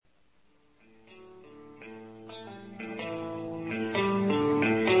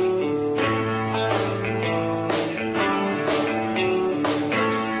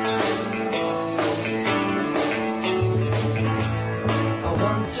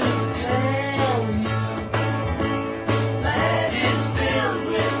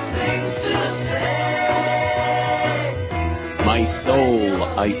soul,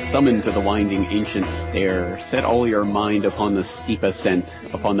 I summon to the winding ancient stair. Set all your mind upon the steep ascent,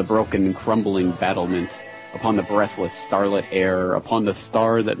 upon the broken, crumbling battlement, upon the breathless starlit air, upon the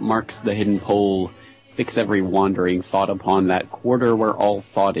star that marks the hidden pole. Fix every wandering thought upon that quarter where all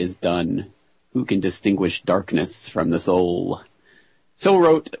thought is done. Who can distinguish darkness from the soul? So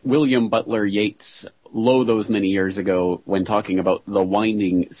wrote William Butler Yeats, lo those many years ago, when talking about the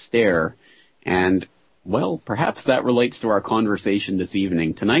winding stair. And well, perhaps that relates to our conversation this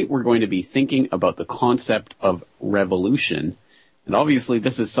evening. Tonight we're going to be thinking about the concept of revolution. And obviously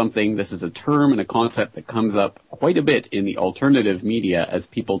this is a term and a concept that comes up quite a bit in the alternative media as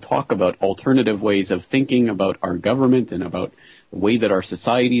people talk about alternative ways of thinking about our government and about the way that our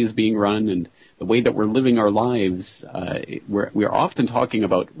society is being run and the way that we're living our lives. We're often talking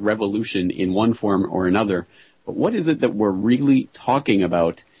about revolution in one form or another. But what is it that we're really talking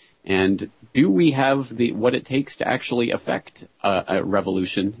about? And do we have what it takes to actually affect a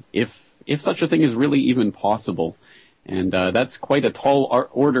revolution, if such a thing is really even possible? And that's quite a tall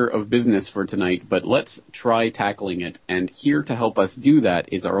order of business for tonight, but let's try tackling it. And here to help us do that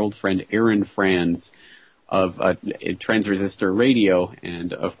is our old friend Aaron Franz of Transresistor Radio,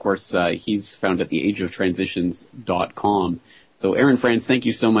 and of course he's found at theageoftransitions.com. So Aaron Franz, thank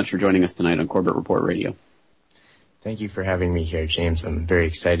you so much for joining us tonight on Corbett Report Radio. Thank you for having me here, James. I'm very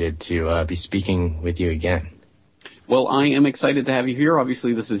excited to be speaking with you again. Well, I am excited to have you here.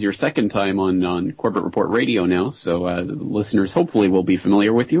 Obviously, this is your second time on Corbett Report Radio now, so the listeners hopefully will be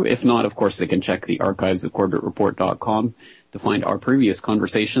familiar with you. If not, of course, they can check the archives of CorbettReport.com to find our previous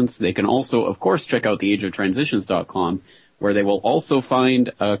conversations. They can also, of course, check out theageoftransitions.com, where they will also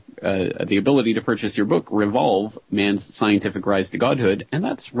find the ability to purchase your book, Revolve, Man's Scientific Rise to Godhood, and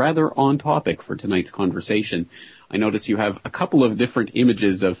that's rather on topic for tonight's conversation. I notice you have a couple of different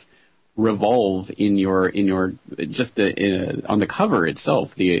images of revolve in your just on the cover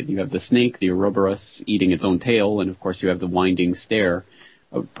itself. You have the snake, the Ouroboros, eating its own tail, and of course you have the winding stair.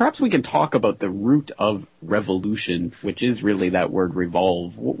 Perhaps we can talk about the root of revolution, which is really that word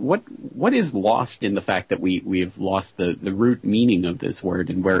revolve. What is lost in the fact that we've lost the root meaning of this word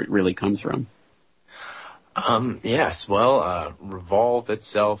and where it really comes from? Yes, well, revolve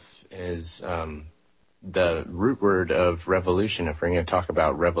itself is the root word of revolution. If we're going to talk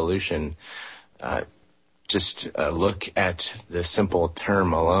about revolution, just look at the simple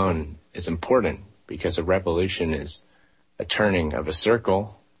term alone is important, because a revolution is a turning of a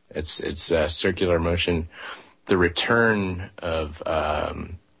circle. It's a circular motion, the return of a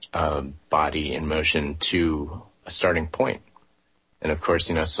body in motion to a starting point. And of course,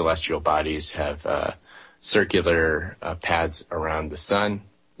 celestial bodies have circular paths around the sun.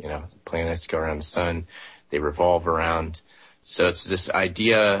 Planets go around the sun, they revolve around. So it's this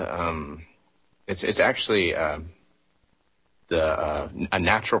idea, it's actually a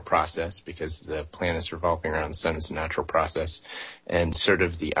natural process, because the planets revolving around the sun is a natural process. And sort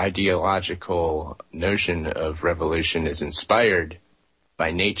of the ideological notion of revolution is inspired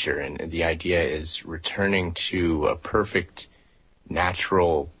by nature. And the idea is returning to a perfect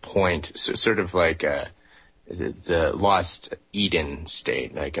natural point, so sort of like the lost Eden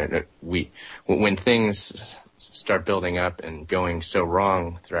state. Like when things start building up and going so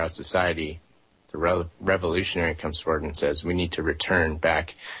wrong throughout society, the revolutionary comes forward and says, we need to return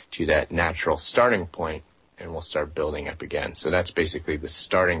back to that natural starting point, and we'll start building up again. So that's basically the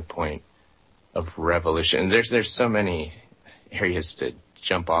starting point of revolution. And there's so many areas to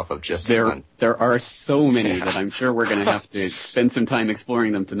jump off of just there are so many that I'm sure we're going to have to spend some time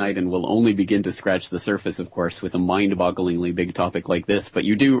exploring them tonight, and we'll only begin to scratch the surface, of course, with a mind-bogglingly big topic like this. But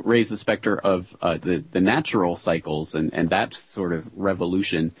you do raise the specter of the natural cycles and that sort of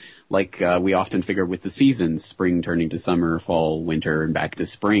revolution, like we often figure with the seasons, spring turning to summer, fall, winter, and back to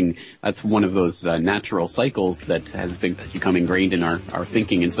spring. That's one of those natural cycles that has become ingrained in our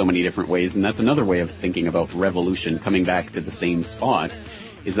thinking in so many different ways, and that's another way of thinking about revolution, coming back to the same spot.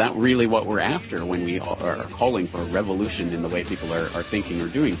 Is that really what we're after when we are calling for a revolution in the way people are thinking or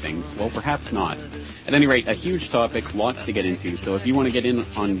doing things? Well, perhaps not. At any rate, a huge topic, lots to get into. So if you want to get in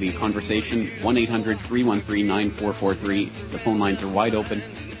on the conversation, 1-800-313-9443. The phone lines are wide open.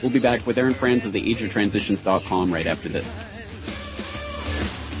 We'll be back with Aaron Franz of theageoftransitions.com right after this.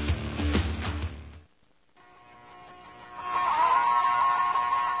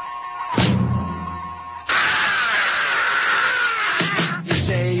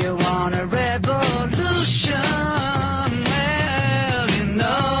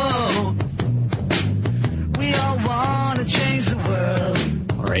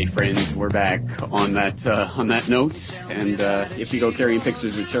 right, friends, we're back on that note. And if you go carrying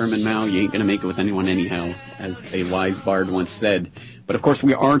pictures of Chairman Mao, you ain't gonna make it with anyone anyhow, as a wise bard once said. But of course,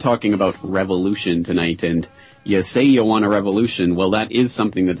 we are talking about revolution tonight, and you say you want a revolution. Well, that is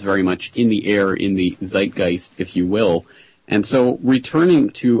something that's very much in the air, in the zeitgeist, if you will. And so, returning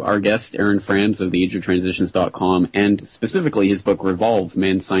to our guest, Aaron Franz of theageoftransitions.com, and specifically his book, Revolve,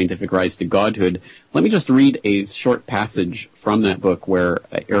 Man's Scientific Rise to Godhood, let me just read a short passage from that book where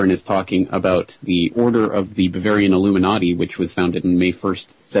Aaron is talking about the Order of the Bavarian Illuminati, which was founded on May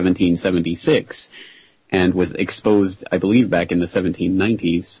 1st, 1776, and was exposed, I believe, back in the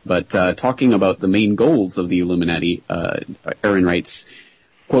 1790s. But talking about the main goals of the Illuminati, Aaron writes,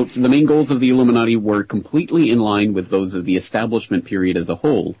 quote, "The main goals of the Illuminati were completely in line with those of the establishment period as a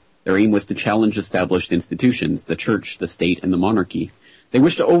whole. Their aim was to challenge established institutions, the church, the state, and the monarchy. They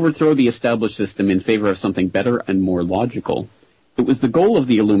wished to overthrow the established system in favor of something better and more logical. It was the goal of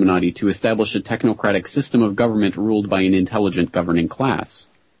the Illuminati to establish a technocratic system of government ruled by an intelligent governing class.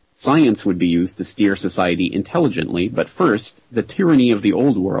 Science would be used to steer society intelligently, but first, the tyranny of the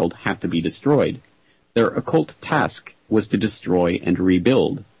old world had to be destroyed. Their occult task was to destroy and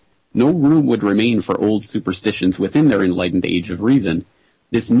rebuild. No room would remain for old superstitions within their enlightened age of reason.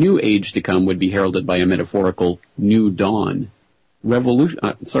 This new age to come would be heralded by a metaphorical new dawn.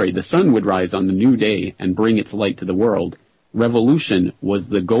 The sun would rise on the new day and bring its light to the world. Revolution was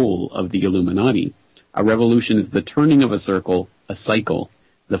the goal of the Illuminati. A revolution is the turning of a circle, a cycle.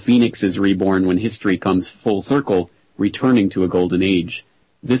 The phoenix is reborn when history comes full circle, returning to a golden age.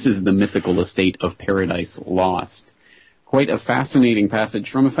 This is the mythical estate of Paradise Lost." Quite a fascinating passage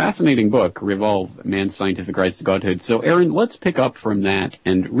from a fascinating book, Revolve, Man's Scientific Rise to Godhood. So, Aaron, let's pick up from that.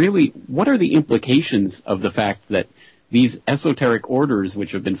 And really, what are the implications of the fact that these esoteric orders,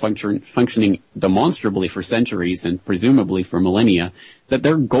 which have been functioning demonstrably for centuries and presumably for millennia, that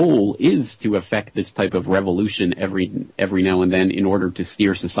their goal is to effect this type of revolution every now and then in order to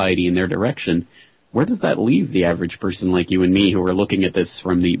steer society in their direction? Where does that leave the average person like you and me who are looking at this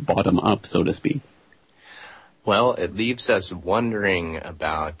from the bottom up, so to speak? Well, it leaves us wondering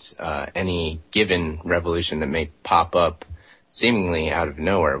about any given revolution that may pop up seemingly out of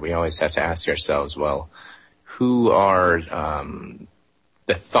nowhere. We always have to ask ourselves, well, who are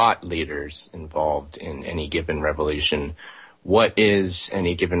the thought leaders involved in any given revolution? What is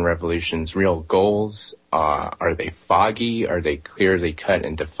any given revolution's real goals? Are they foggy? Are they clearly cut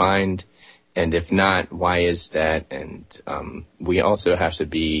and defined? And if not, why is that? And we also have to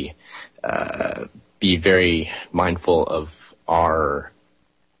be very mindful of our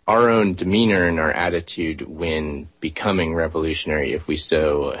own demeanor and our attitude when becoming revolutionary, if we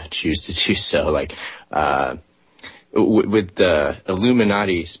so choose to do so. Like with the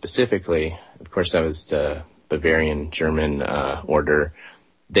Illuminati specifically, of course, that was the Bavarian German order.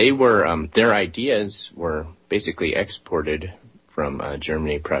 They were their ideas were basically exported from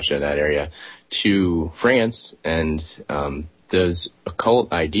Germany, Prussia, that area, to France, and those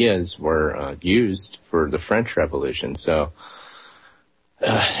occult ideas were used for the French Revolution. So,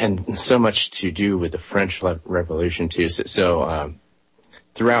 and so much to do with the French Revolution too. So,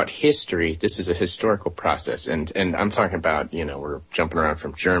 throughout history, this is a historical process, and I'm talking about, we're jumping around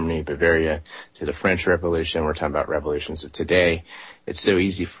from Germany, Bavaria, to the French Revolution. We're talking about revolutions of today. It's so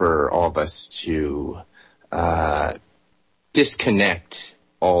easy for all of us to disconnect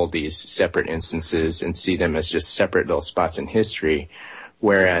all these separate instances and see them as just separate little spots in history.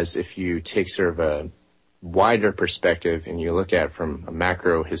 Whereas if you take sort of a wider perspective and you look at it from a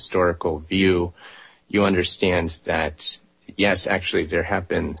macro historical view, you understand that, yes, actually there have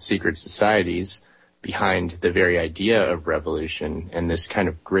been secret societies behind the very idea of revolution, and this kind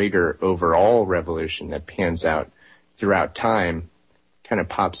of greater overall revolution that pans out throughout time kind of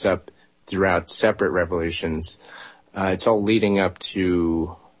pops up throughout separate revolutions. It's all leading up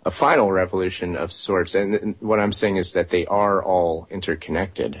to a final revolution of sorts. And what I'm saying is that they are all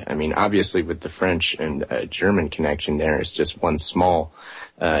interconnected. I mean, obviously with the French and German connection there is just one small,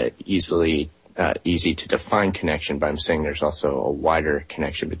 easy to define connection, but I'm saying there's also a wider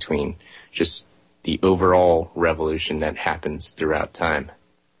connection between just the overall revolution that happens throughout time.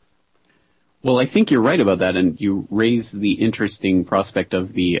 Well, I think you're right about that, and you raise the interesting prospect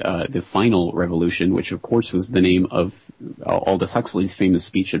of the final revolution, which of course was the name of Aldous Huxley's famous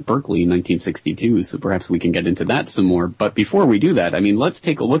speech at Berkeley in 1962, so perhaps we can get into that some more. But before we do that, I mean, let's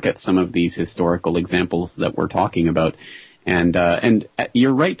take a look at some of these historical examples that we're talking about. And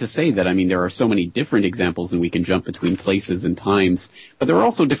you're right to say that, I mean, there are so many different examples and we can jump between places and times, but there are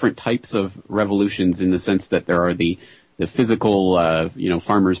also different types of revolutions in the sense that there are the physical,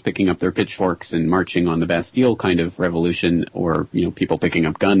 farmers picking up their pitchforks and marching on the Bastille kind of revolution, or, people picking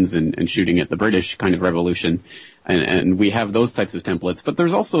up guns and shooting at the British kind of revolution. And we have those types of templates, but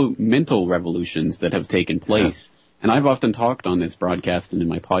there's also mental revolutions that have taken place. Yeah. And I've often talked on this broadcast and in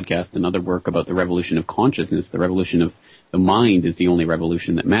my podcast and other work about the revolution of consciousness. The revolution of the mind is the only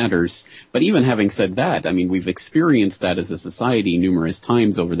revolution that matters. But even having said that, I mean, we've experienced that as a society numerous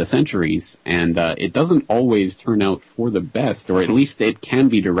times over the centuries, and it doesn't always turn out for the best, or at least it can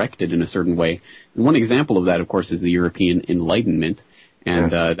be directed in a certain way. And one example of that, of course, is the European Enlightenment.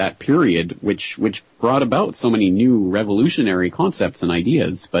 And that period, which brought about so many new revolutionary concepts and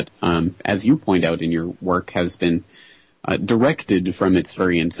ideas, but as you point out in your work, has been directed from its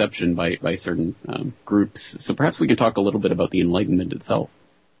very inception by certain groups. So perhaps we could talk a little bit about the Enlightenment itself.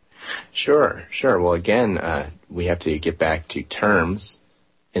 Sure. Well, again, we have to get back to terms.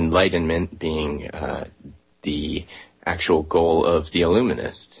 Enlightenment being the actual goal of the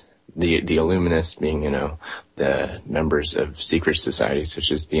Illuminists. The Illuminists being, the members of secret societies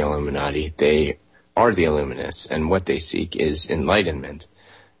such as the Illuminati. They are the Illuminists, and what they seek is enlightenment.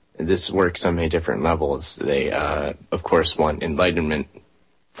 This works on many different levels. They, of course, want enlightenment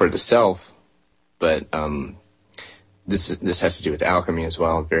for the self, but this has to do with alchemy as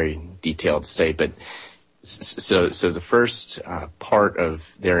well, a very detailed state. But so the first part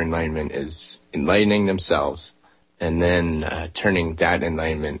of their enlightenment is enlightening themselves, and then turning that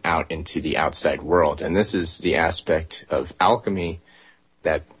enlightenment out into the outside world. And this is the aspect of alchemy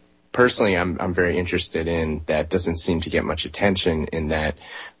that personally I'm very interested in, that doesn't seem to get much attention, in that,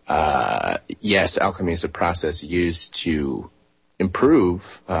 yes, alchemy is a process used to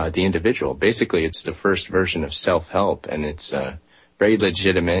improve the individual. Basically, it's the first version of self-help, and it's very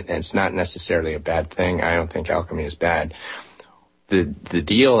legitimate, and it's not necessarily a bad thing. I don't think alchemy is bad. The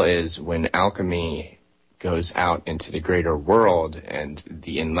deal is when alchemy goes out into the greater world and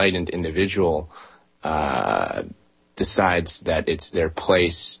the enlightened individual decides that it's their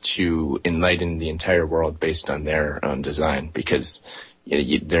place to enlighten the entire world based on their own design, because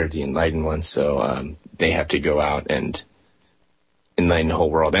they're the enlightened ones, so they have to go out and enlighten the whole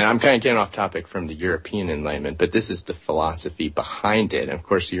world. And I'm kind of getting off topic from the European Enlightenment, but this is the philosophy behind it. And of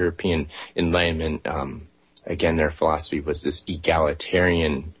course, the European Enlightenment, again, their philosophy was this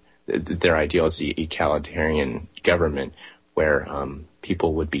egalitarian. Their ideal is the egalitarian government where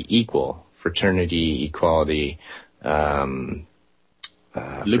people would be equal. Fraternity, equality, liberty.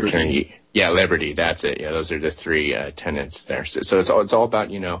 Fraternity. Yeah, liberty, that's it. Yeah, those are the three tenets there. So it's all about,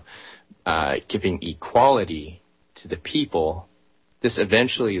 giving equality to the people. This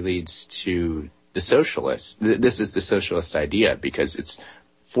eventually leads to the socialists. This is the socialist idea, because it's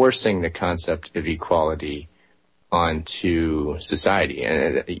forcing the concept of equality onto society.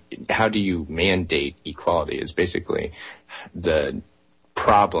 And how do you mandate equality is basically the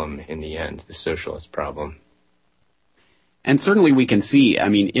problem in the end, the socialist problem. And certainly we can see, I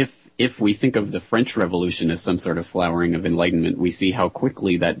mean, if we think of the French Revolution as some sort of flowering of enlightenment, we see how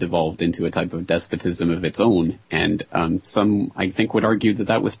quickly that devolved into a type of despotism of its own. And some, I think, would argue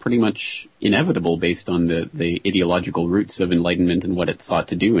that was pretty much inevitable based on the ideological roots of enlightenment and what it sought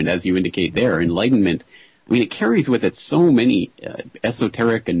to do. And as you indicate there, enlightenment, I mean, it carries with it so many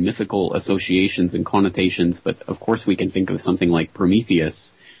esoteric and mythical associations and connotations, but of course we can think of something like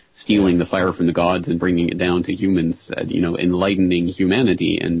Prometheus stealing the fire from the gods and bringing it down to humans, enlightening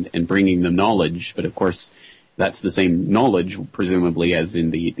humanity and bringing them knowledge. But of course, that's the same knowledge, presumably, as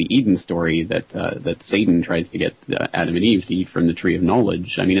in the Eden story that Satan tries to get Adam and Eve to eat from the tree of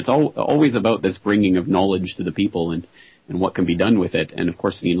knowledge. I mean, it's always about this bringing of knowledge to the people and what can be done with it. And of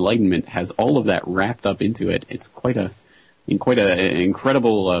course, the Enlightenment has all of that wrapped up into it. It's quite an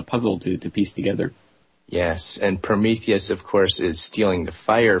incredible puzzle to piece together. Yes, and Prometheus, of course, is stealing the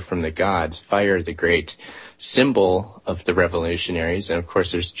fire from the gods. Fire, the great symbol of the revolutionaries. And of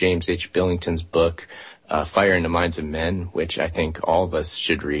course, there's James H. Billington's book, Fire in the Minds of Men, which I think all of us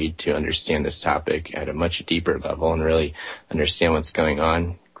should read to understand this topic at a much deeper level and really understand what's going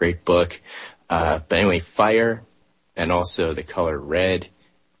on. Great book. But anyway, fire, and also the color red.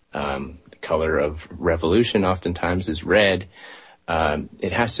 The color of revolution oftentimes is red.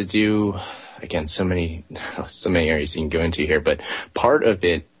 It has to do, again, so many areas you can go into here, but part of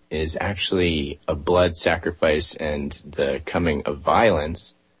it is actually a blood sacrifice and the coming of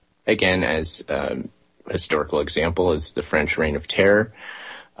violence. Again, as a historical example is the French Reign of Terror.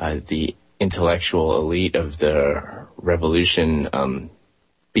 The intellectual elite of the revolution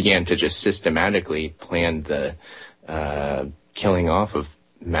began to just systematically plan the killing off of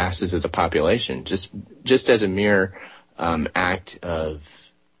masses of the population, just as a mere act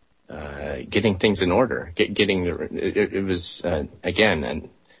of getting things in order, it was, again, and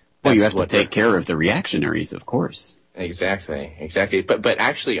well, you have to take care of the reactionaries, of course. Exactly. But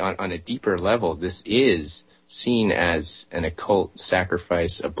actually, on a deeper level, this is seen as an occult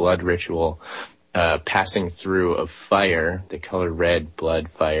sacrifice, a blood ritual, passing through of fire, the color red, blood,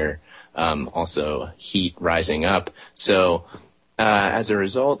 fire, also heat rising up. So, as a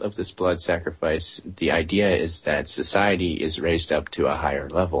result of this blood sacrifice, the idea is that society is raised up to a higher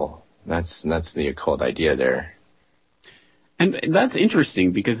level. That's the occult idea there. And that's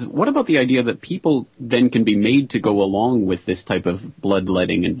interesting, because what about the idea that people then can be made to go along with this type of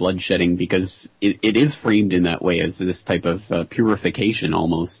bloodletting and bloodshedding, because it is framed in that way as this type of purification,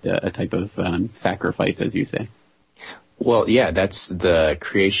 almost a type of sacrifice, as you say? Well, yeah, that's the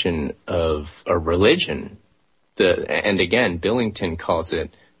creation of a religion. And again, Billington calls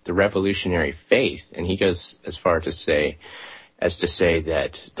it the revolutionary faith, and he goes as far to say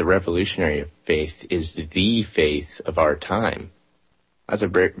that the revolutionary faith is the faith of our time. That's a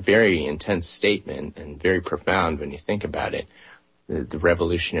very intense statement and very profound when you think about it, the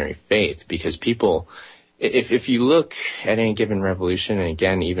revolutionary faith, because people, if you look at any given revolution, and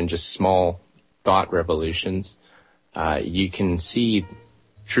again, even just small thought revolutions, you can see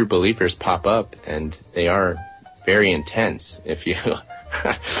true believers pop up, and they are very intense, if you,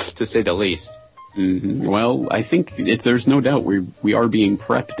 to say the least. Mm-hmm. Well, I think there's no doubt we are being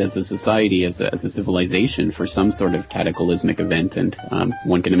prepped as a society, as a civilization, for some sort of cataclysmic event, and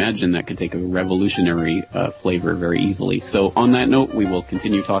one can imagine that could take a revolutionary flavor very easily. So on that note, we will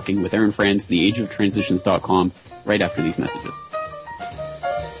continue talking with Aaron Franz, theageoftransitions.com, right after these messages.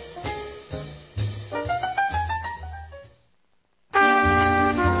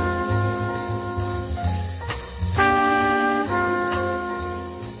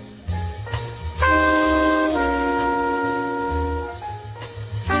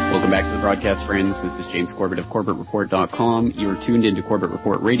 Broadcast friends, this is James Corbett of CorbettReport.com. You're tuned into Corbett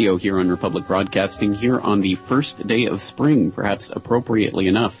Report Radio here on Republic Broadcasting, here on the first day of spring, perhaps appropriately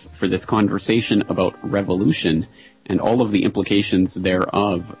enough, for this conversation about revolution and all of the implications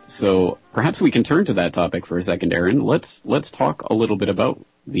thereof. So perhaps we can turn to that topic for a second, Aaron. Let's talk a little bit about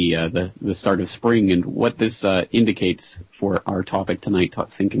the start of spring and what this indicates for our topic tonight,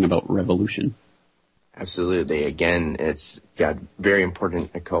 thinking about revolution. Absolutely. Again, it's got very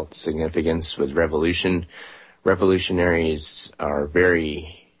important occult significance with revolution. Revolutionaries are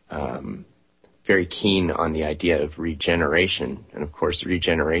very keen on the idea of regeneration. And of course,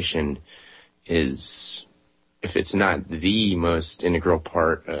 regeneration is, if it's not the most integral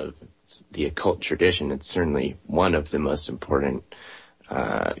part of the occult tradition, it's certainly one of the most important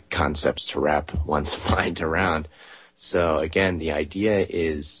concepts to wrap one's mind around. So again, the idea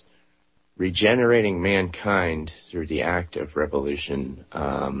is regenerating mankind through the act of revolution,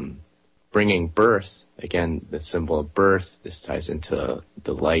 bringing birth, again, the symbol of birth. This ties into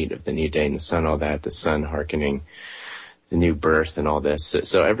the light of the new day and the sun, all that, the sun hearkening the new birth and all this.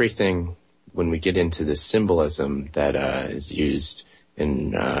 So everything, when we get into the symbolism that is used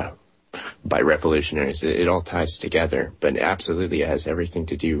by revolutionaries, it all ties together. But absolutely, it has everything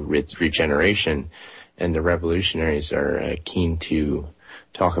to do with regeneration, and the revolutionaries are keen to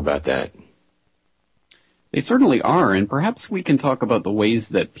talk about that. They certainly are, and perhaps we can talk about the ways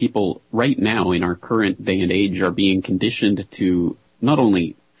that people right now in our current day and age are being conditioned to not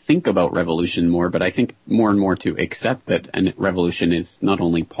only think about revolution more, but I think more and more to accept that a revolution is not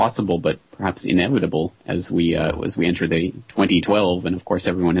only possible, but perhaps inevitable as we enter the 2012, and of course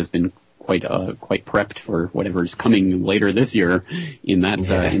everyone has been quite prepped for whatever's coming later this year in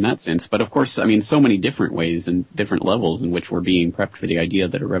that sense. But of course, I mean, so many different ways and different levels in which we're being prepped for the idea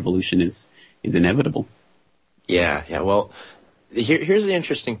that a revolution is inevitable. Yeah. Well, here's the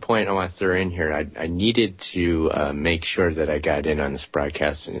interesting point I want to throw in here. I needed to make sure that I got in on this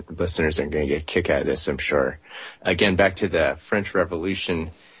broadcast, and listeners are going to get a kick out of this, I'm sure. Again, back to the French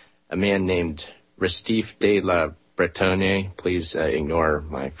Revolution, a man named Restif de la Bretonne. Please ignore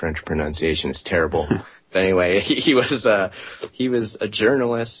my French pronunciation; it's terrible. But anyway, he was a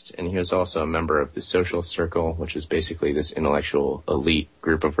journalist, and he was also a member of the Social Circle, which was basically this intellectual elite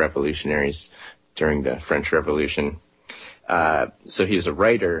group of revolutionaries during the French Revolution. So he was a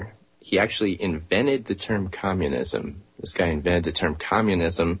writer. He actually invented the term communism. This guy invented the term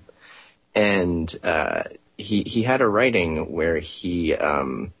communism, and he had a writing where he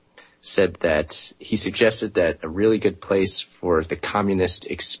said that he suggested that a really good place for the communist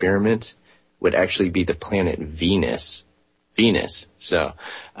experiment would actually be the planet Venus. So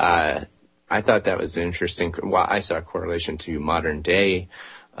I thought that was interesting. Well, I saw a correlation to modern day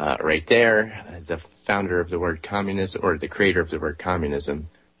right there. The founder of the word communism, or the creator of the word communism,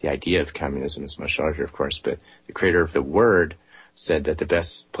 the idea of communism is much larger, of course, but the creator of the word said that the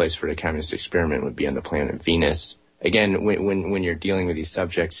best place for the communist experiment would be on the planet Venus. Again, when you're dealing with these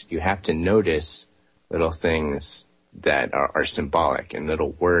subjects, you have to notice little things that are symbolic and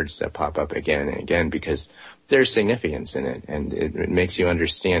little words that pop up again and again because there's significance in it, and it makes you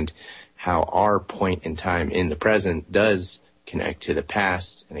understand how our point in time in the present does connect to the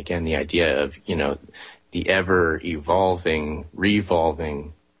past. And again, the idea of, the ever-evolving,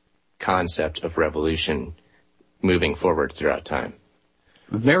 revolving concept of revolution moving forward throughout time.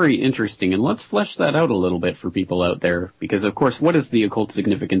 Very interesting, and let's flesh that out a little bit for people out there, because of course, what is the occult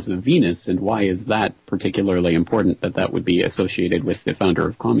significance of Venus, and why is that particularly important that would be associated with the founder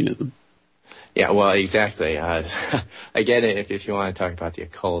of communism? Yeah, well, exactly. Again, if you want to talk about the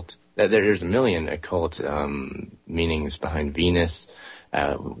occult, there's a million occult meanings behind Venus.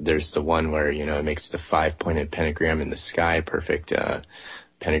 There's the one where, it makes the 5-pointed pentagram in the sky, perfect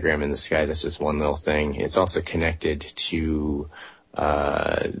pentagram in the sky. That's just one little thing. It's also connected to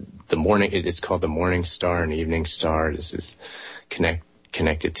the morning. It's called the morning star and evening star. This is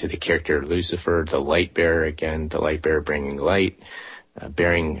connected to the character Lucifer, the light bearer. Again, the light bearer bringing light,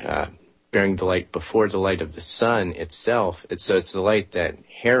 bearing the light before the light of the sun itself. It's the light that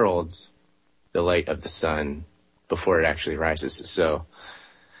heralds the light of the sun before it actually rises. So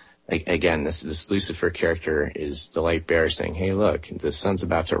again, this Lucifer character is the light bearer saying, hey, look, the sun's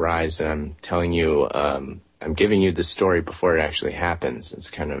about to rise, and I'm telling you, I'm giving you the story before it actually happens. It's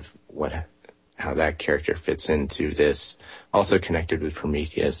kind of how that character fits into this. Also connected with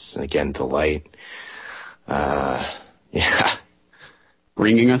Prometheus, again, the light. Yeah.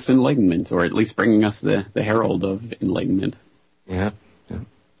 Bringing us enlightenment, or at least bringing us the herald of enlightenment. Yeah.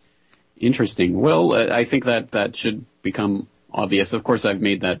 Interesting. Well, I think that should become obvious. Of course, I've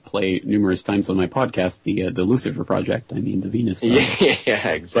made that play numerous times on my podcast, the Lucifer Project. The Venus Project. Yeah,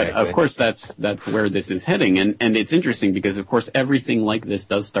 exactly. But of course, that's where this is heading, and it's interesting because, of course, everything like this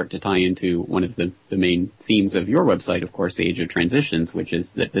does start to tie into one of the main themes of your website, of course, the Age of Transitions, which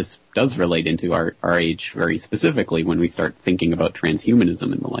is that this does relate into our age very specifically when we start thinking about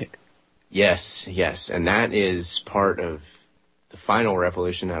transhumanism and the like. Yes, and that is part of the final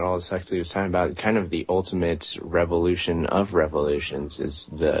revolution that Aldous Huxley was talking about. Kind of the ultimate revolution of revolutions is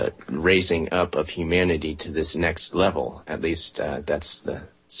the raising up of humanity to this next level. At least that's the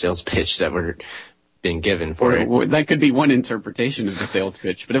sales pitch that we're being given for it. Or that could be one interpretation of the sales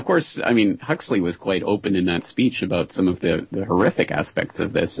pitch. But of course, Huxley was quite open in that speech about some of the horrific aspects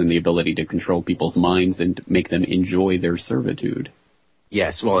of this and the ability to control people's minds and make them enjoy their servitude.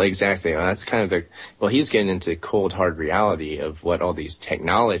 Yes, well, exactly. Well, that's kind of he's getting into cold, hard reality of what all these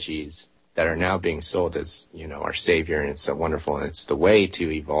technologies that are now being sold as, our savior, and it's so wonderful, and it's the way to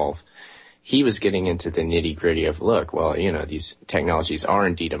evolve. He was getting into the nitty-gritty of, look, well, these technologies are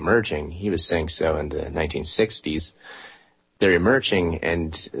indeed emerging. He was saying so in the 1960s. They're emerging,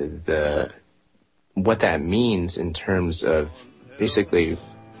 and what that means in terms of basically...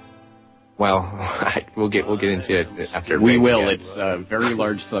 Well, we'll get into it after. We will. It's a very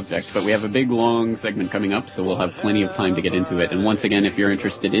large subject, but we have a big, long segment coming up, so we'll have plenty of time to get into it. And once again, if you're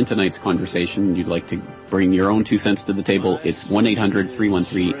interested in tonight's conversation and you'd like to bring your own 2 cents to the table, it's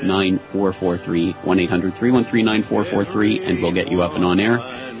 1-800-313-9443, 1-800-313-9443, and we'll get you up and on air.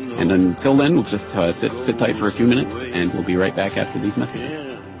 And until then, we'll just sit tight for a few minutes, and we'll be right back after these messages.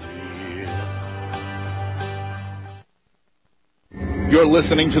 You're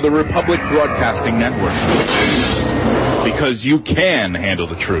listening to the Republic Broadcasting Network, because you can handle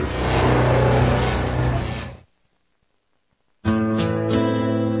the truth.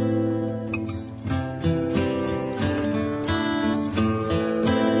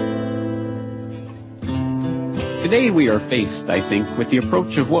 Today we are faced, I think, with the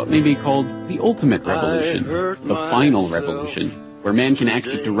approach of what may be called the ultimate revolution, the final revolution, where man can act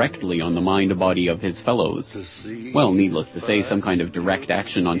directly on the mind-body of his fellows. Well, needless to say, some kind of direct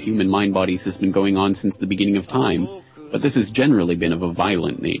action on human mind-bodies has been going on since the beginning of time, but this has generally been of a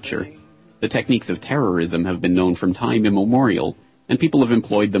violent nature. The techniques of terrorism have been known from time immemorial, and people have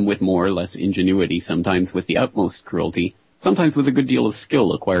employed them with more or less ingenuity, sometimes with the utmost cruelty, sometimes with a good deal of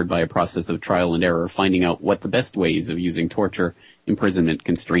skill acquired by a process of trial and error, finding out what the best ways of using torture, imprisonment,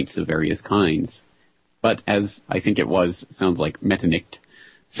 constraints of various kinds. But as I think sounds like Metternich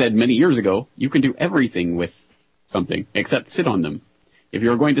said many years ago, you can do everything with something except sit on them. If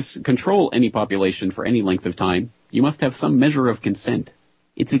you're going to control any population for any length of time, you must have some measure of consent.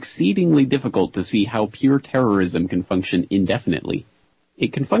 It's exceedingly difficult to see how pure terrorism can function indefinitely.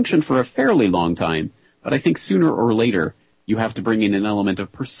 It can function for a fairly long time, but I think sooner or later you have to bring in an element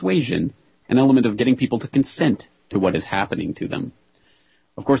of persuasion, an element of getting people to consent to what is happening to them.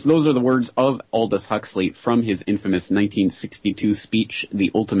 Of course, those are the words of Aldous Huxley from his infamous 1962 speech, The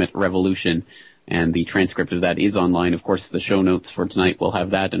Ultimate Revolution. And the transcript of that is online. Of course, the show notes for tonight will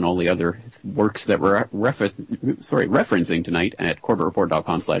have that and all the other works that we're referencing tonight at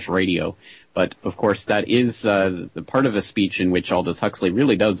corbettreport.com/radio. But, of course, that is the part of a speech in which Aldous Huxley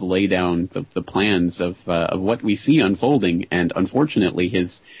really does lay down the plans of what we see unfolding, and unfortunately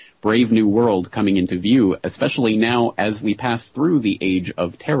his brave new world coming into view, especially now as we pass through the age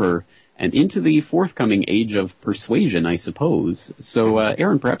of terror and into the forthcoming age of persuasion, I suppose. So,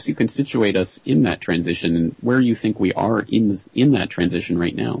 Aaron, perhaps you can situate us in that transition and where you think we are in that transition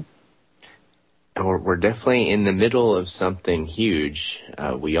right now. We're definitely in the middle of something huge.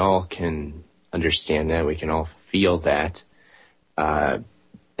 We all can understand that. We can all feel that.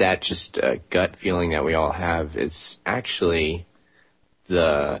 That just gut feeling that we all have is actually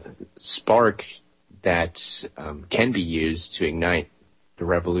the spark that can be used to ignite the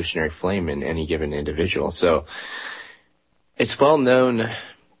revolutionary flame in any given individual. So it's well known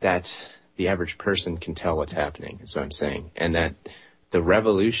that the average person can tell what's happening, is what I'm saying, and that the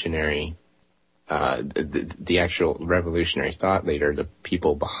revolutionary, the actual revolutionary thought leader, the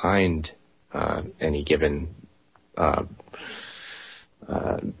people behind any given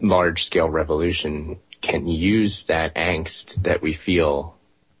large-scale revolution can use that angst that we feel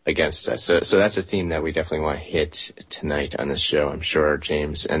against us. So that's a theme that we definitely want to hit tonight on this show, I'm sure,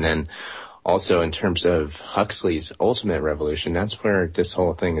 James. And then also in terms of Huxley's ultimate revolution, that's where this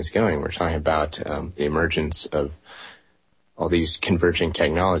whole thing is going. We're talking about the emergence of all these converging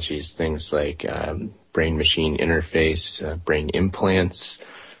technologies, things like brain-machine interface, brain implants,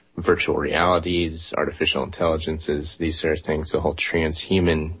 virtual realities, artificial intelligences, these sort of things, the whole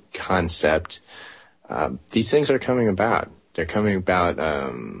transhuman concept. These things are coming about. They're coming about,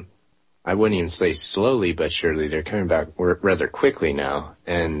 I wouldn't even say slowly, but surely they're coming about rather quickly now.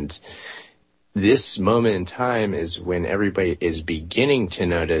 And this moment in time is when everybody is beginning to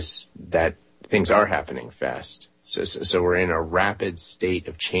notice that things are happening fast. So we're in a rapid state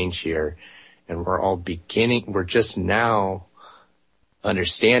of change here, and we're just now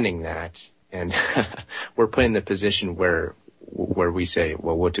understanding that, and we're put in the position where we say,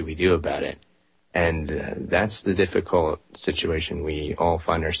 well, what do we do about it? And that's the difficult situation we all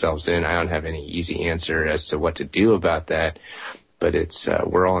find ourselves in. I don't have any easy answer as to what to do about that, but it's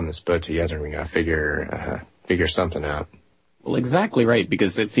we're all in this boat together, and we got to figure something out. Well, exactly right,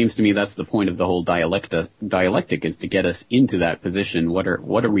 because it seems to me that's the point of the whole dialectic is to get us into that position. What are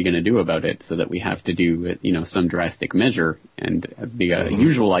we going to do about it, so that we have to do, some drastic measure? And the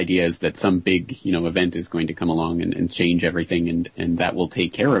usual idea is that some big, event is going to come along and change everything, and that will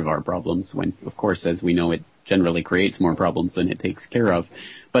take care of our problems, when, of course, as we know, it generally creates more problems than it takes care of.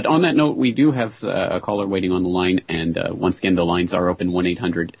 But on that note, we do have a caller waiting on the line, and once again, the lines are open,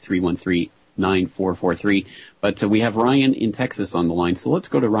 1-800-313-9443. But we have Ryan in Texas on the line, so let's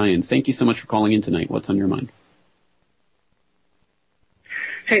go to Ryan. Thank you so much for calling in tonight. What's on your mind?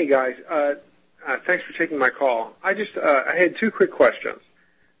 Hey, guys. Thanks for taking my call. I had two quick questions.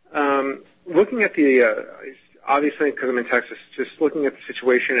 Looking at obviously, because I'm in Texas, just looking at the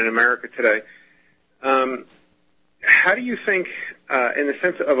situation in America today, how do you think, in the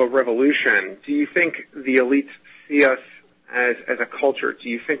sense of a revolution, do you think the elites see us as a culture? Do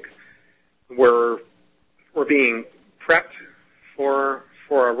you think we're being prepped for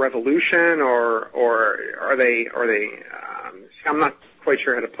a revolution, or are they? I'm not quite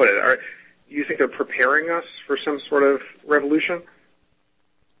sure how to put it. Do you think they're preparing us for some sort of revolution?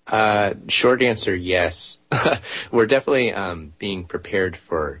 Short answer, yes. We're definitely being prepared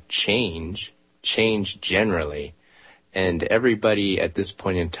for change generally, and everybody at this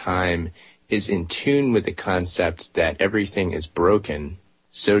point in time is in tune with the concept that everything is broken,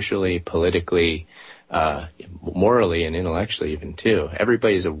 socially, politically, morally, and intellectually even too.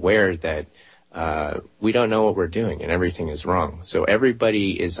 Everybody's aware that we don't know what we're doing and everything is wrong. So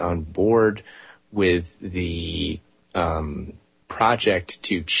everybody is on board with the project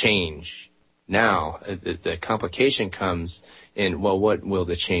to change. Now, the complication comes in, well, what will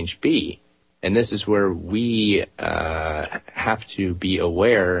the change be? And this is where we have to be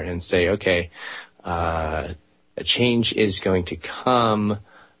aware and say, okay, a change is going to come.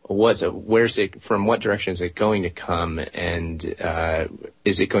 From what direction is it going to come, and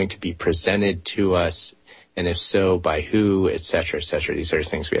is it going to be presented to us, and if so, by who, et cetera, et cetera. These are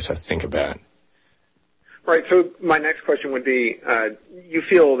things we have to think about. Right. So my next question would be: would you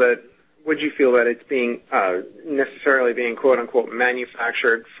feel that it's being necessarily being quote unquote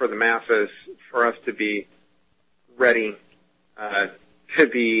manufactured for the masses for us to be ready to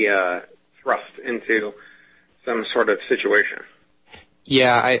be thrust into some sort of situation?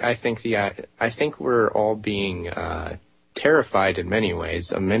 Yeah, I think we're all being terrified in many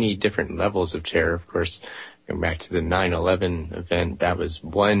ways, on many different levels of terror. Of course, going back to the 9/11 event, that was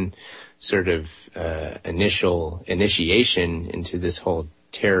one sort of initial initiation into this whole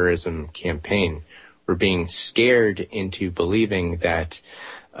terrorism campaign. We're being scared into believing that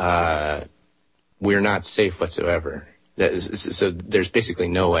we're not safe whatsoever. So there's basically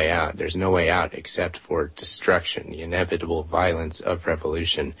no way out. There's no way out except for destruction, the inevitable violence of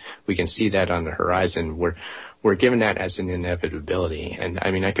revolution. We can see that on the horizon. We're given that as an inevitability. And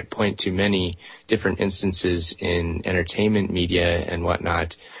I mean, I could point to many different instances in entertainment media and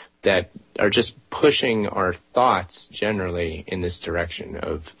whatnot that are just pushing our thoughts generally in this direction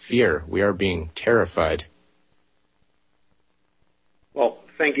of fear. We are being terrified. Well,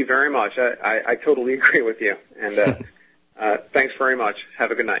 thank you very much. I totally agree with you. And thanks very much.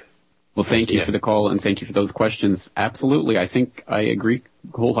 Have a good night. Well, thank you for the call, and thank you for those questions. Absolutely. I think I agree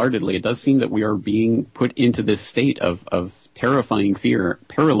wholeheartedly. It does seem that we are being put into this state of terrifying fear,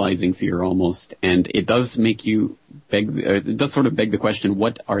 paralyzing fear almost, and it does make you it does sort of beg the question,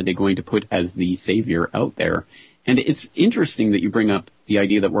 what are they going to put as the savior out there? And it's interesting that you bring up the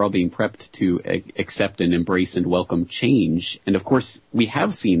idea that we're all being prepped to accept and embrace and welcome change. And of course, we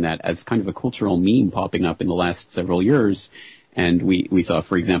have seen that as kind of a cultural meme popping up in the last several years. And we saw,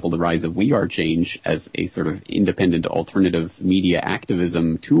 for example, the rise of We Are Change as a sort of independent alternative media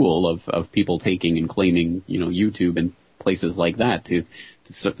activism tool of people taking and claiming, YouTube and places like that to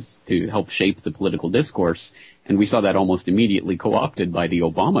help shape the political discourse. And we saw that almost immediately co-opted by the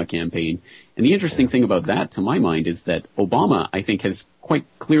Obama campaign. And the interesting thing about that, to my mind, is that Obama, I think, has quite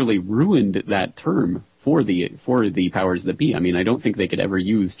clearly ruined that term for the powers that be. I mean, I don't think they could ever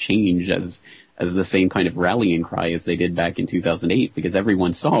use change as the same kind of rallying cry as they did back in 2008, because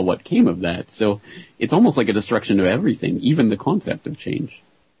everyone saw what came of that. So it's almost like a destruction of everything, even the concept of change.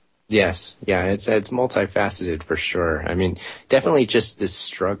 Yes. Yeah, it's multifaceted for sure. I mean, definitely just this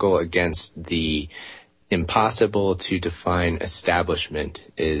struggle against the impossible to define establishment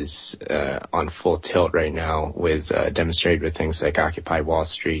is on full tilt right now, with demonstrated with things like Occupy Wall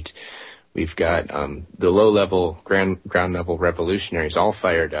Street. We've got the low-level, ground-level revolutionaries all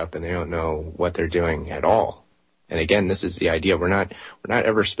fired up, and they don't know what they're doing at all. And again, this is the idea. We're not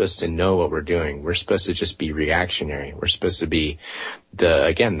ever supposed to know what we're doing. We're supposed to just be reactionary. We're supposed to be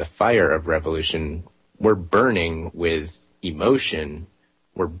the fire of revolution. We're burning with emotion.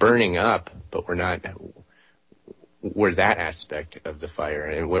 We're burning up, but we're that aspect of the fire.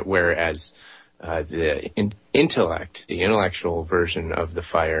 And whereas the intellect, the intellectual version of the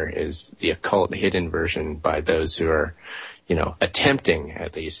fire, is the occult, hidden version by those who are, attempting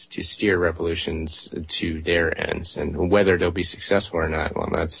at least to steer revolutions to their ends. And whether they'll be successful or not, well,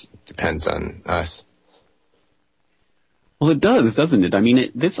 that depends on us. Well, it does, doesn't it? I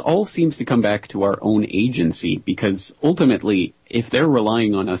mean, this all seems to come back to our own agency, because ultimately, if they're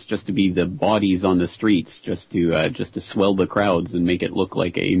relying on us just to be the bodies on the streets, just to swell the crowds and make it look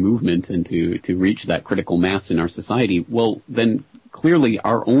like a movement and to reach that critical mass in our society, well, then clearly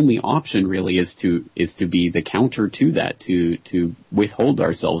our only option really is to be the counter to that, to withhold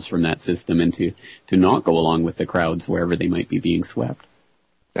ourselves from that system and to not go along with the crowds wherever they might be being swept.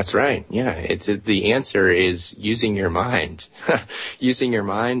 That's right. Yeah. The answer is using your mind, using your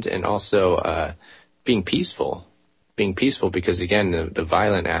mind, and also, being peaceful, because again, the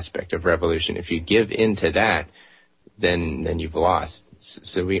violent aspect of revolution, if you give in to that, then you've lost.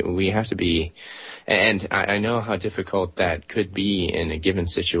 So we have to be, and I know how difficult that could be in a given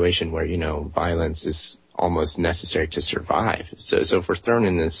situation where, violence is almost necessary to survive. So if we're thrown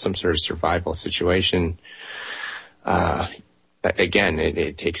into some sort of survival situation, again,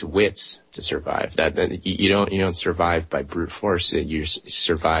 it takes wits to survive. That you don't survive by brute force. You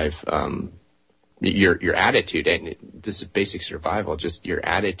survive your attitude. And this is basic survival. Just your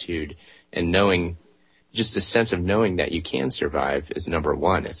attitude and knowing, just a sense of knowing that you can survive is number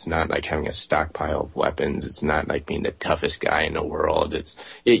one. It's not like having a stockpile of weapons. It's not like being the toughest guy in the world. It's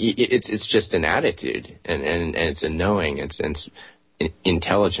just an attitude, and it's a knowing. It's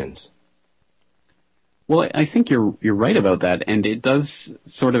intelligence. Well, I think you're right about that, and it does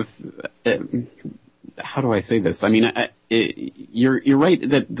sort of. How do I say this? I mean, you're right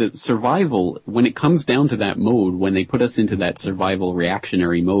that the survival, when it comes down to that mode, when they put us into that survival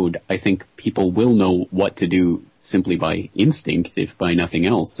reactionary mode, I think people will know what to do simply by instinct, if by nothing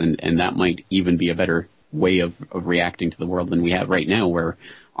else, and that might even be a better way of reacting to the world than we have right now, where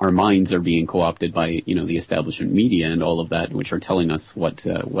our minds are being co-opted by, the establishment media and all of that, which are telling us what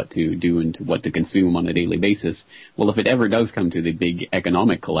to do and what to consume on a daily basis. Well, if it ever does come to the big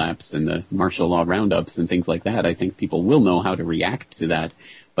economic collapse and the martial law roundups and things like that, I think people will know how to react to that.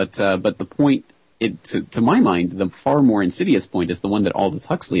 But the point, to my mind, the far more insidious point is the one that Aldous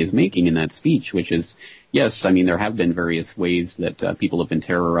Huxley is making in that speech, which is, yes, I mean, there have been various ways that people have been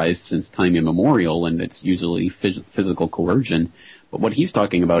terrorized since time immemorial, and it's usually physical coercion. But what he's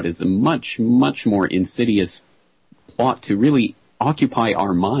talking about is a much, much more insidious plot to really occupy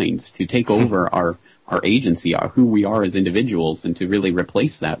our minds, to take over our agency, who we are as individuals, and to really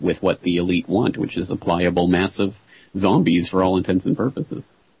replace that with what the elite want, which is a pliable mass of zombies for all intents and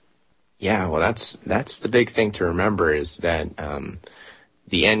purposes. Yeah, well, that's the big thing to remember, is that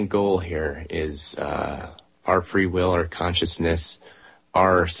the end goal here is our free will, our consciousness,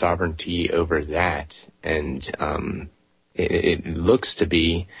 our sovereignty over that, and it looks to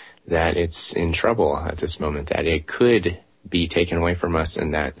be that it's in trouble at this moment, that it could be taken away from us,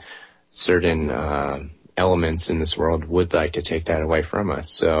 and that certain elements in this world would like to take that away from us.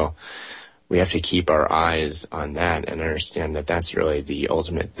 So we have to keep our eyes on that and understand that that's really the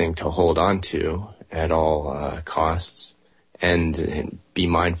ultimate thing to hold on to at all costs, and be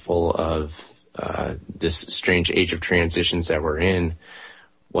mindful of this strange age of transitions that we're in,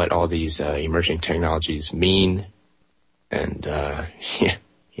 what all these emerging technologies mean. And,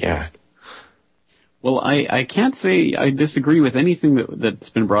 yeah. Well, I can't say I disagree with anything that's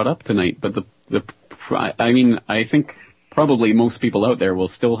been brought up tonight, but I think probably most people out there will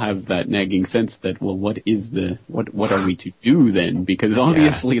still have that nagging sense that, well, what are we to do then? Because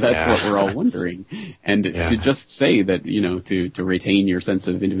obviously that's what we're all wondering. And to just say that, to retain your sense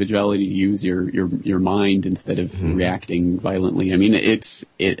of individuality, use your mind instead of reacting violently. I mean,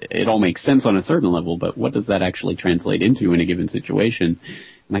 it all makes sense on a certain level, but what does that actually translate into in a given situation?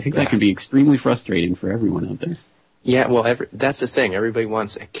 And I think that can be extremely frustrating for everyone out there. Yeah, well, that's the thing. Everybody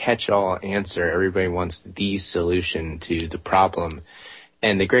wants a catch-all answer. Everybody wants the solution to the problem.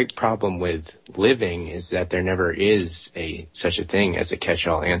 And the great problem with living is that there never is such a thing as a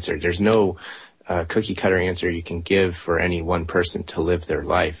catch-all answer. There's no cookie-cutter answer you can give for any one person to live their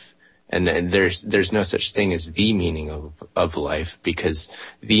life. And there's no such thing as the meaning of life, because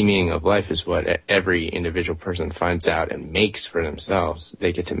the meaning of life is what every individual person finds out and makes for themselves.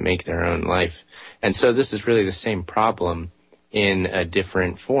 They get to make their own life. And so this is really the same problem in a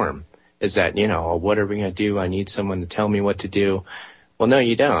different form, is that, what are we going to do? I need someone to tell me what to do. Well, no,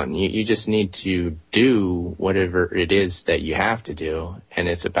 you don't. You just need to do whatever it is that you have to do. And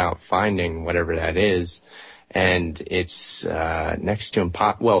it's about finding whatever that is. And it's next to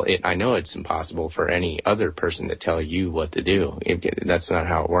impossible. Well, I know it's impossible for any other person to tell you what to do. That's not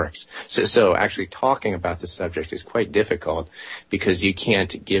how it works. So actually talking about the subject is quite difficult, because you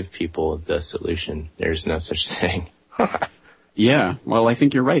can't give people the solution. There's no such thing. Yeah, well, I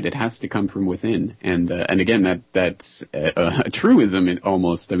think you're right. It has to come from within, and again, that's a truism.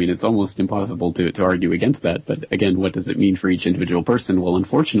 Almost, I mean, it's almost impossible to argue against that. But again, what does it mean for each individual person? Well,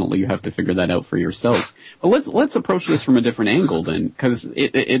 unfortunately, you have to figure that out for yourself. But let's approach this from a different angle then, because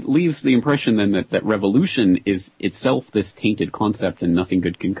it leaves the impression then that revolution is itself this tainted concept and nothing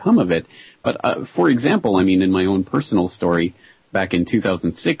good can come of it. But for example, I mean, in my own personal story, back in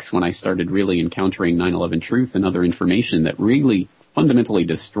 2006, when I started really encountering 9/11 truth and other information that really fundamentally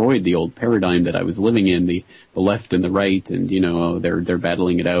destroyed the old paradigm that I was living in, the left and the right, and they're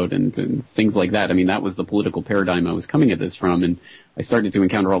battling it out and things like that. I mean, that was the political paradigm I was coming at this from, and I started to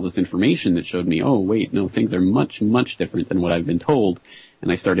encounter all this information that showed me, oh wait, no, things are much, much different than what I've been told.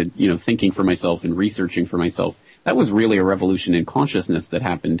 And I started, thinking for myself and researching for myself. That was really a revolution in consciousness that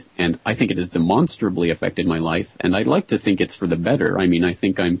happened, and I think it has demonstrably affected my life, and I'd like to think it's for the better. I mean, I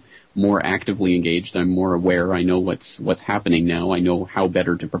think I'm more actively engaged, I'm more aware, I know what's happening now, I know how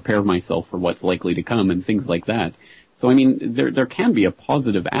better to prepare myself for what's likely to come, and things like that. So, I mean, there can be a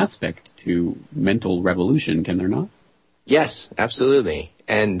positive aspect to mental revolution, can there not? Yes, absolutely.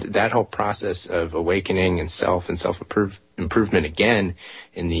 And that whole process of awakening and self-improvement, again,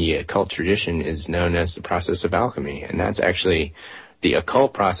 in the occult tradition is known as the process of alchemy. And that's actually, the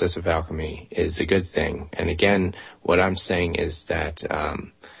occult process of alchemy is a good thing. And again, what I'm saying is that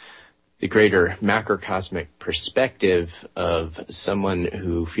the greater macrocosmic perspective of someone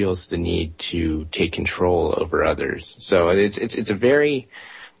who feels the need to take control over others. So it's a very...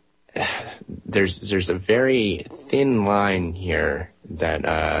 There's a very thin line here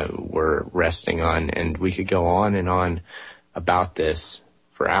that we're resting on, and we could go on and on about this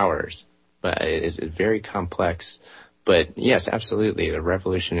for hours, but it's very complex. But yes, absolutely, the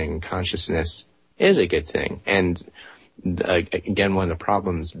revolution in consciousness is a good thing. And again, one of the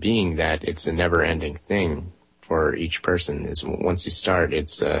problems being that it's a never-ending thing for each person. Is once you start,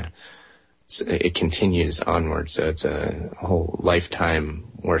 it continues onward. So it's a whole lifetime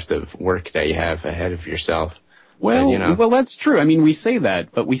worth of work that you have ahead of yourself. Well, well, that's true. I mean, we say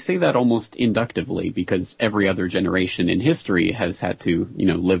that, but we say that almost inductively because every other generation in history has had to,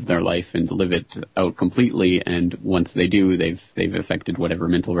 live their life and live it out completely. And once they do, they've effected whatever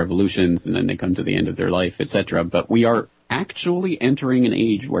mental revolutions, and then they come to the end of their life, etc. But we are actually entering an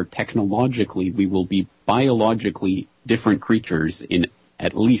age where technologically we will be biologically different creatures in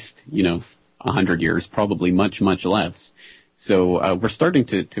at least, 100 years, probably much, much less. So we're starting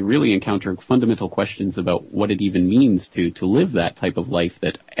to really encounter fundamental questions about what it even means to live that type of life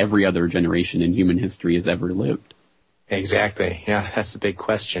that every other generation in human history has ever lived. Exactly. Yeah, that's the big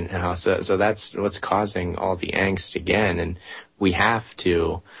question now. So that's what's causing all the angst again, and we have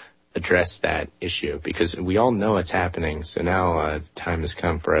to address that issue because we all know it's happening. So now the time has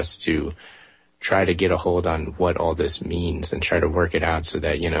come for us to try to get a hold on what all this means and try to work it out so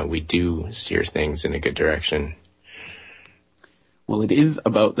that, we do steer things in a good direction. Well, it is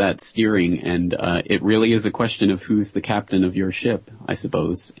about that steering, and it really is a question of who's the captain of your ship, I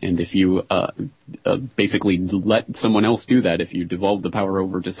suppose. And if you basically let someone else do that, if you devolve the power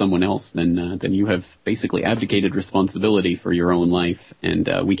over to someone else, then you have basically abdicated responsibility for your own life. And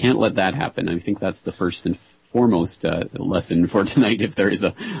we can't let that happen. I think that's the first and foremost lesson for tonight, if there is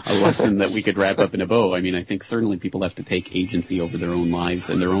a lesson that we could wrap up in a bow. I mean, I think certainly people have to take agency over their own lives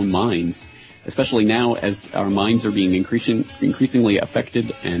and their own minds, especially now as our minds are being increasingly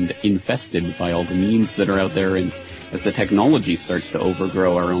affected and infested by all the memes that are out there, and as the technology starts to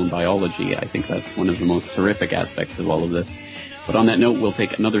overgrow our own biology. I think that's one of the most horrific aspects of all of this. But on that note, we'll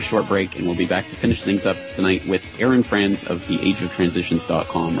take another short break, and we'll be back to finish things up tonight with Aaron Franz of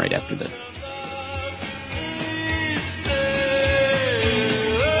theageoftransitions.com right after this.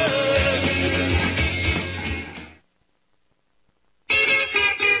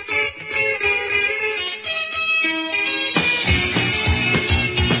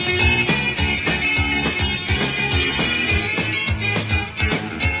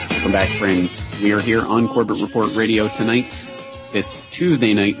 Back, friends. We are here on Corbett Report Radio tonight, this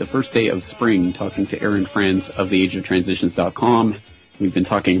Tuesday night, the first day of spring, talking to Aaron Franz of theageoftransitions.com. We've been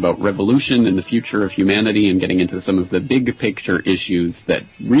talking about revolution and the future of humanity and getting into some of the big picture issues that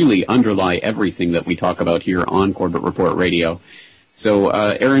really underlie everything that we talk about here on Corbett Report Radio. So,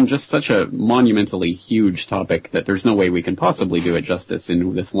 Aaron, just such a monumentally huge topic that there's no way we can possibly do it justice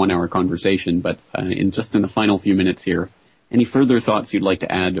in this 1 hour conversation, but in the final few minutes here, any further thoughts you'd like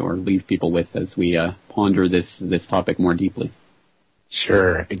to add or leave people with as we ponder this topic more deeply?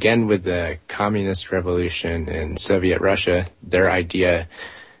 Sure. Again, with the communist revolution in Soviet Russia, they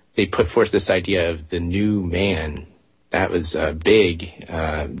put forth this idea of the new man. That was big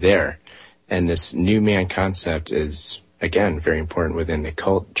there. And this new man concept is, again, very important within the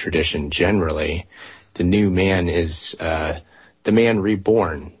cult tradition generally. The new man is the man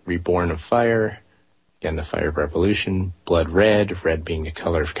reborn of fire. Again, the fire of revolution, blood red being the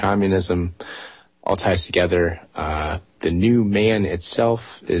color of communism, all ties together. The new man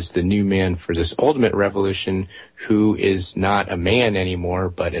itself is the new man for this ultimate revolution, who is not a man anymore,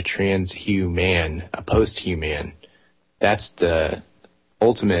 but a transhuman, a post-human. That's the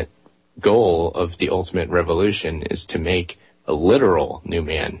ultimate goal of the ultimate revolution, is to make a literal new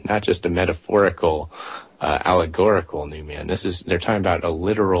man, not just a metaphorical allegorical new man. They're talking about a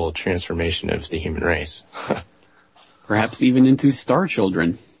literal transformation of the human race. Perhaps even into star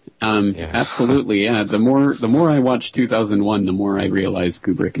children. Yeah. Absolutely, yeah. The more I watch 2001, the more I realize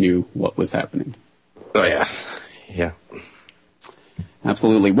Kubrick knew what was happening. Oh, yeah. Yeah.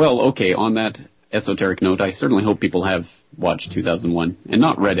 Absolutely. Well, okay, on that esoteric note, I certainly hope people have watched 2001 and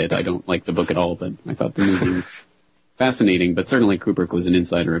not read it. I don't like the book at all, but I thought the movie was fascinating, but certainly Kubrick was an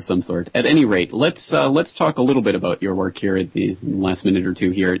insider of some sort. At any rate, let's talk a little bit about your work here at the last minute or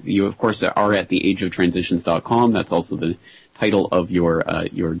two here. You, of course, are at theageoftransitions.com. That's also the title of your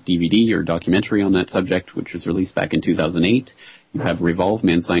DVD, your documentary on that subject, which was released back in 2008. You have Revolve,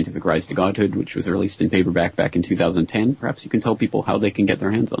 Man's Scientific Rise to Godhood, which was released in paperback back in 2010. Perhaps you can tell people how they can get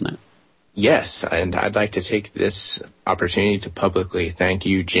their hands on that. Yes, and I'd like to take this opportunity to publicly thank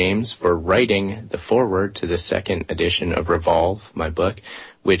you, James, for writing the foreword to the second edition of Revolve, my book,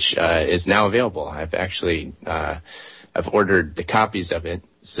 which is now available. I've actually I've ordered the copies of it,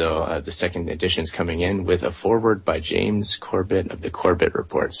 so the second edition is coming in with a foreword by James Corbett of the Corbett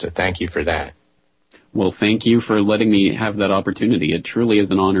Report. So thank you for that. Well, thank you for letting me have that opportunity. It truly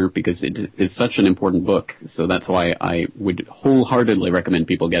is an honor because it is such an important book. So that's why I would wholeheartedly recommend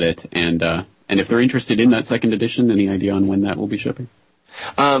people get it. And And if they're interested in that second edition, any idea on when that will be shipping?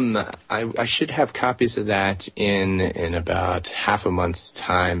 I should have copies of that in about half a month's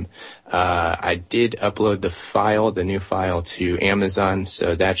time. I did upload the new file to Amazon,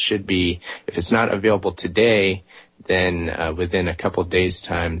 so that should be, if it's not available today, then within a couple days'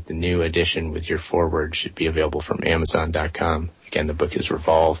 time, the new edition with your foreword should be available from Amazon.com. Again, the book is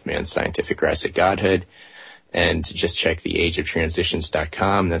Revolve, Man's Scientific Rise to Godhood. And just check the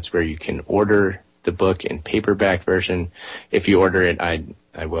ageoftransitions.com. That's where you can order the book in paperback version. If you order it, I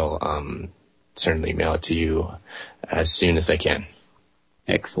will certainly mail it to you as soon as I can.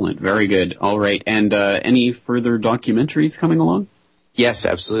 Excellent. Very good. All right. And any further documentaries coming along? Yes,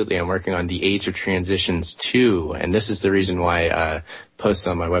 absolutely. I'm working on The Age of Transitions 2, and this is the reason why posts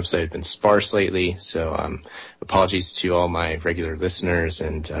on my website have been sparse lately, so apologies to all my regular listeners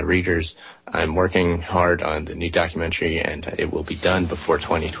and readers. I'm working hard on the new documentary, and it will be done before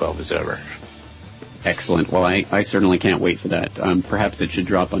 2012 is over. Excellent. Well, I certainly can't wait for that. Perhaps it should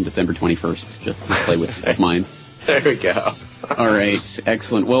drop on December 21st, just to play with minds. There we go. All right.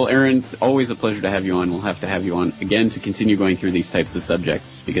 Excellent. Well, Aaron, always a pleasure to have you on. We'll have to have you on again to continue going through these types of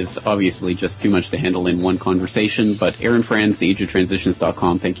subjects, because obviously just too much to handle in one conversation. But Aaron Franz,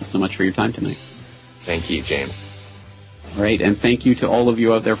 theageoftransitions.com, thank you so much for your time tonight. Thank you, James. All right, and thank you to all of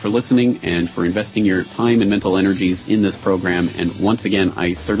you out there for listening and for investing your time and mental energies in this program. And once again,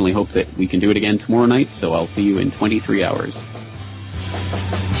 I certainly hope that we can do it again tomorrow night, so I'll see you in 23 hours.